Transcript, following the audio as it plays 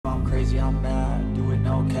I'm bad, do it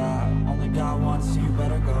no cap. Only got one, so you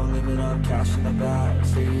better go live it up. Cash in the bag,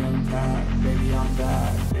 stadium packed. Baby, I'm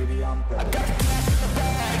bad, baby, I'm bad. I got cash in the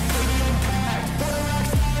bag, stadium packed. Wanna rock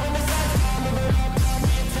star on the side, live it up, now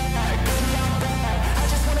we attack. Baby, I'm bad, I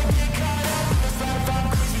just wanna get caught up in this life. I'm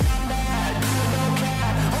crazy, I'm mad, do it no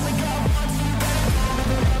cap. Only got one, so you better go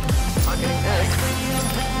live it up. I'm getting that stadium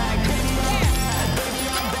packed. Baby, I'm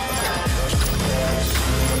bad, baby, I'm bad.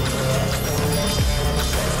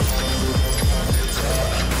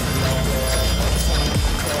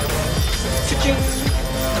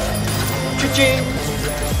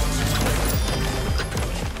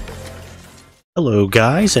 Hello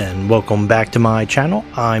guys, and welcome back to my channel.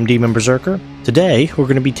 I'm Demon Berserker. Today we're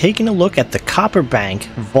going to be taking a look at the Copper Bank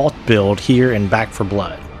vault build here in Back 4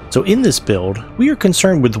 Blood. So in this build, we are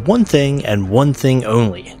concerned with one thing and one thing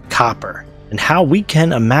only: copper, and how we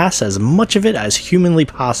can amass as much of it as humanly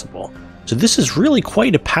possible. So this is really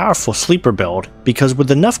quite a powerful sleeper build, because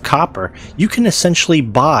with enough copper, you can essentially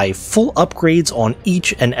buy full upgrades on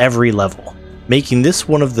each and every level, making this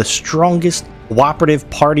one of the strongest cooperative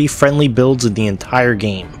party-friendly builds in the entire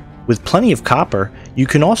game. With plenty of copper, you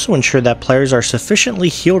can also ensure that players are sufficiently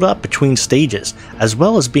healed up between stages, as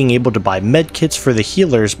well as being able to buy medkits for the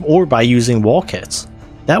healers or by using Wallkits.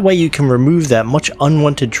 That way you can remove that much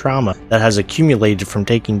unwanted trauma that has accumulated from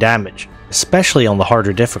taking damage, especially on the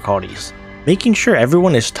harder difficulties. Making sure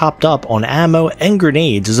everyone is topped up on ammo and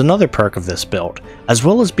grenades is another perk of this build, as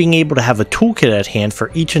well as being able to have a toolkit at hand for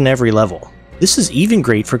each and every level. This is even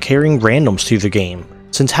great for carrying randoms through the game,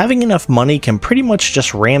 since having enough money can pretty much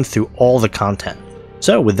just ram through all the content.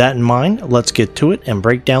 So with that in mind, let's get to it and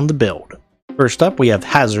break down the build. First up, we have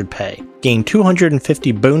Hazard Pay. Gain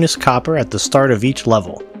 250 bonus copper at the start of each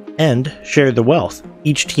level. And Share the Wealth.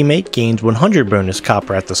 Each teammate gains 100 bonus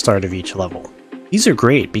copper at the start of each level. These are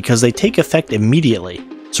great because they take effect immediately,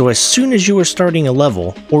 so as soon as you are starting a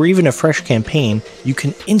level, or even a fresh campaign, you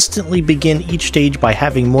can instantly begin each stage by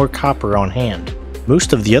having more copper on hand.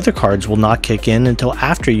 Most of the other cards will not kick in until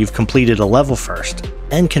after you've completed a level first,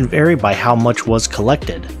 and can vary by how much was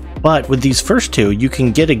collected. But with these first two, you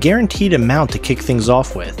can get a guaranteed amount to kick things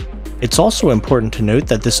off with. It's also important to note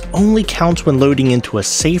that this only counts when loading into a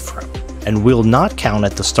safe room, and will not count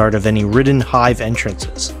at the start of any Ridden Hive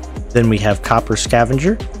entrances. Then we have Copper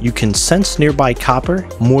Scavenger. You can sense nearby copper,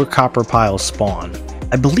 more copper piles spawn.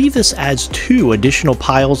 I believe this adds 2 additional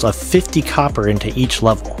piles of 50 copper into each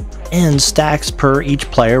level, and stacks per each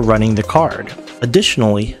player running the card.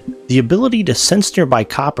 Additionally, the ability to sense nearby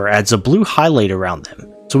copper adds a blue highlight around them,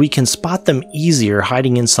 so we can spot them easier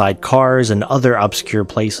hiding inside cars and other obscure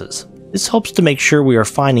places. This helps to make sure we are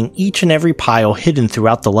finding each and every pile hidden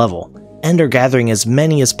throughout the level, and are gathering as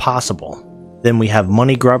many as possible. Then we have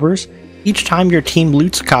Money Grubbers. Each time your team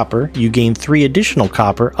loots copper, you gain 3 additional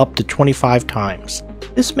copper up to 25 times.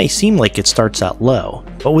 This may seem like it starts out low,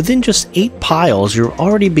 but within just 8 piles you've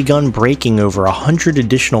already begun breaking over 100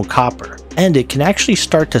 additional copper, and it can actually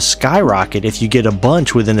start to skyrocket if you get a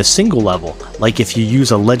bunch within a single level, like if you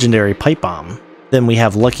use a legendary pipe bomb. Then we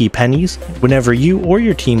have Lucky Pennies. Whenever you or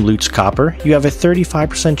your team loots copper, you have a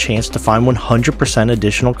 35% chance to find 100%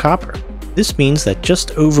 additional copper. This means that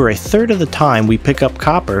just over a third of the time we pick up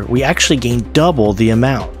copper, we actually gain double the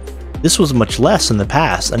amount. This was much less in the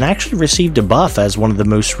past, and actually received a buff as one of the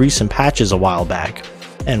most recent patches a while back.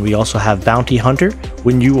 And we also have Bounty Hunter.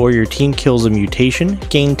 When you or your team kills a mutation,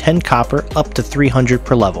 gain 10 copper up to 300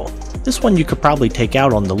 per level. This one you could probably take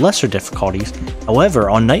out on the lesser difficulties. However,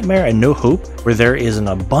 on Nightmare and No Hope, where there is an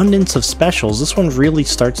abundance of specials, this one really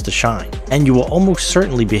starts to shine, and you will almost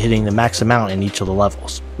certainly be hitting the max amount in each of the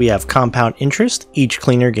levels. We have Compound Interest. Each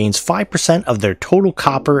cleaner gains 5% of their total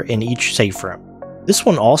copper in each safe room. This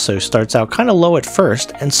one also starts out kinda low at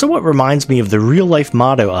first, and somewhat reminds me of the real life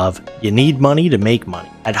motto of, you need money to make money.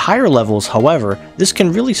 At higher levels, however, this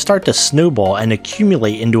can really start to snowball and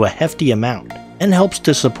accumulate into a hefty amount, and helps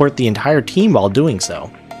to support the entire team while doing so.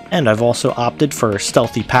 And I've also opted for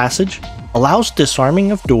Stealthy Passage. Allows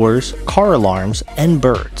disarming of doors, car alarms, and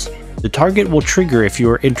birds. The target will trigger if you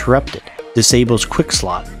are interrupted. Disables Quick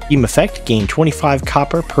Slot. Team effect, gain 25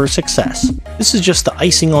 copper per success. This is just the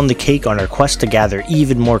icing on the cake on our quest to gather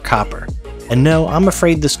even more copper. And no, I'm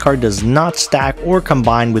afraid this card does not stack or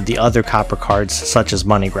combine with the other copper cards such as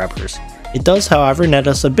Money Grubbers. It does, however, net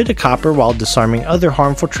us a bit of copper while disarming other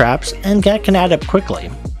harmful traps, and that can add up quickly.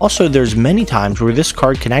 Also, there's many times where this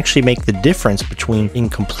card can actually make the difference between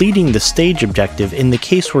completing the stage objective in the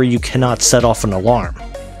case where you cannot set off an alarm.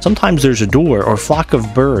 Sometimes there's a door or flock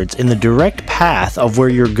of birds in the direct path of where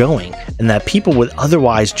you're going, and that people would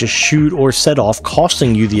otherwise just shoot or set off,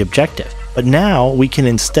 costing you the objective. But now we can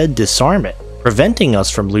instead disarm it. preventing us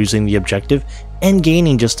from losing the objective and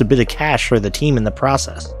gaining just a bit of cash for the team in the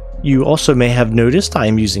process. You also may have noticed I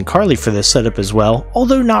am using Carly for this setup as well.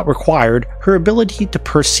 Although not required, her ability to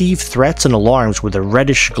perceive threats and alarms with a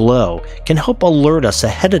reddish glow can help alert us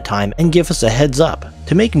ahead of time and give us a heads up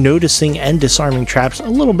to make noticing and disarming traps a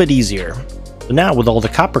little bit easier. So now, with all the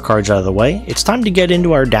copper cards out of the way, it's time to get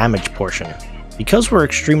into our damage portion. Because we're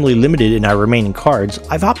extremely limited in our remaining cards,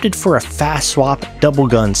 I've opted for a fast swap double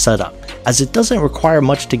gun setup, as it doesn't require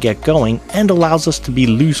much to get going and allows us to be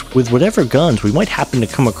loose with whatever guns we might happen to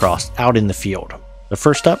come across out in the field. So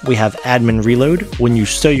first up, we have Admin Reload. When you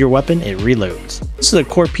stow your weapon, it reloads. This is a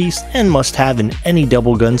core piece and must have in any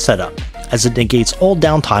double gun setup, as it negates all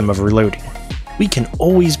downtime of reloading. We can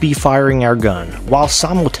always be firing our gun while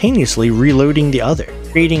simultaneously reloading the other,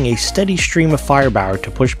 creating a steady stream of firepower to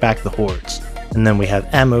push back the hordes. And then we have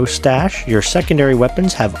Ammo Stash. Your secondary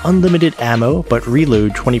weapons have unlimited ammo but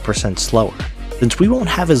reload 20% slower. Since we won't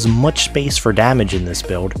have as much space for damage in this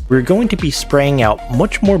build, we're going to be spraying out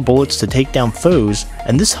much more bullets to take down foes,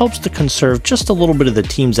 and this helps to conserve just a little bit of the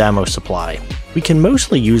team's ammo supply. We can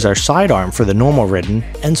mostly use our sidearm for the normal ridden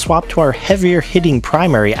and swap to our heavier hitting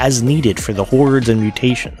primary as needed for the hordes and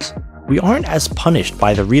mutations. We aren't as punished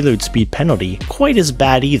by the reload speed penalty quite as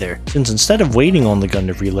bad either, since instead of waiting on the gun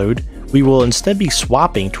to reload, we will instead be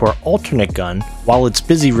swapping to our alternate gun while it's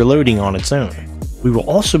busy reloading on its own. We will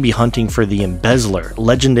also be hunting for the Embezzler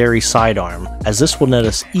legendary sidearm, as this will net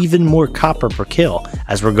us even more copper per kill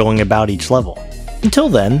as we're going about each level. Until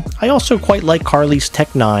then, I also quite like Carly's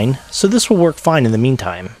Tech 9, so this will work fine in the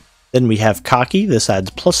meantime. Then we have Cocky. This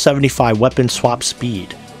adds plus 75 weapon swap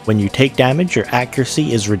speed. When you take damage, your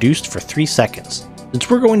accuracy is reduced for 3 seconds. Since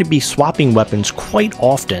we're going to be swapping weapons quite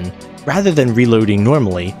often, rather than reloading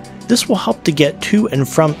normally, this will help to get to and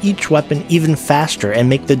from each weapon even faster and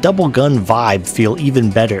make the double gun vibe feel even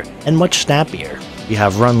better and much snappier. We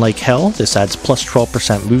have Run Like Hell. This adds plus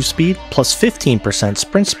 12% move speed, plus 15%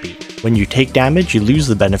 sprint speed. When you take damage, you lose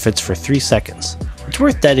the benefits for 3 seconds. It's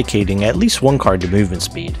worth dedicating at least one card to movement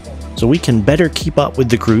speed, so we can better keep up with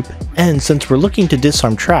the group, and since we're looking to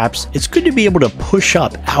disarm traps, it's good to be able to push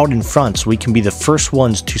up out in front so we can be the first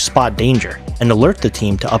ones to spot danger and alert the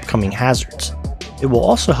team to upcoming hazards. It will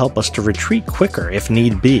also help us to retreat quicker if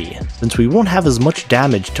need be, since we won't have as much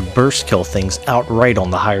damage to burst kill things outright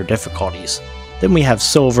on the higher difficulties. Then we have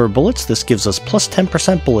Silver Bullets. This gives us plus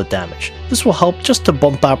 10% bullet damage. This will help just to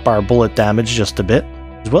bump up our bullet damage just a bit,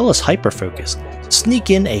 as well as Hyper Focus.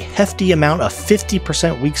 Sneak in a hefty amount of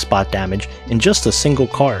 50% weak spot damage in just a single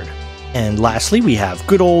card. And lastly, we have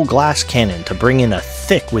good old Glass Cannon to bring in a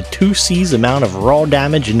thick with 2C's amount of raw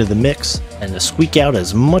damage into the mix, and to squeak out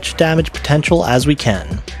as much damage potential as we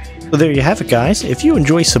can. So there you have it, guys. If you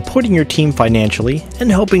enjoy supporting your team financially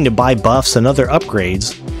and hoping to buy buffs and other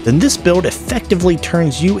upgrades, then this build effectively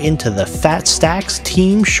turns you into the Fat Stacks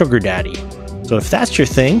Team Sugar Daddy. So if that's your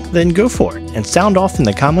thing, then go for it, and sound off in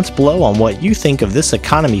the comments below on what you think of this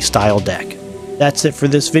economy style deck. That's it for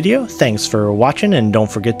this video. Thanks for watching, and don't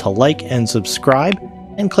forget to like and subscribe,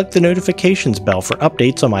 and click the notifications bell for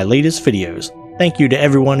updates on my latest videos. Thank you to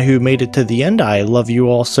everyone who made it to the end. I love you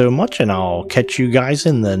all so much, and I'll catch you guys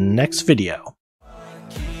in the next video.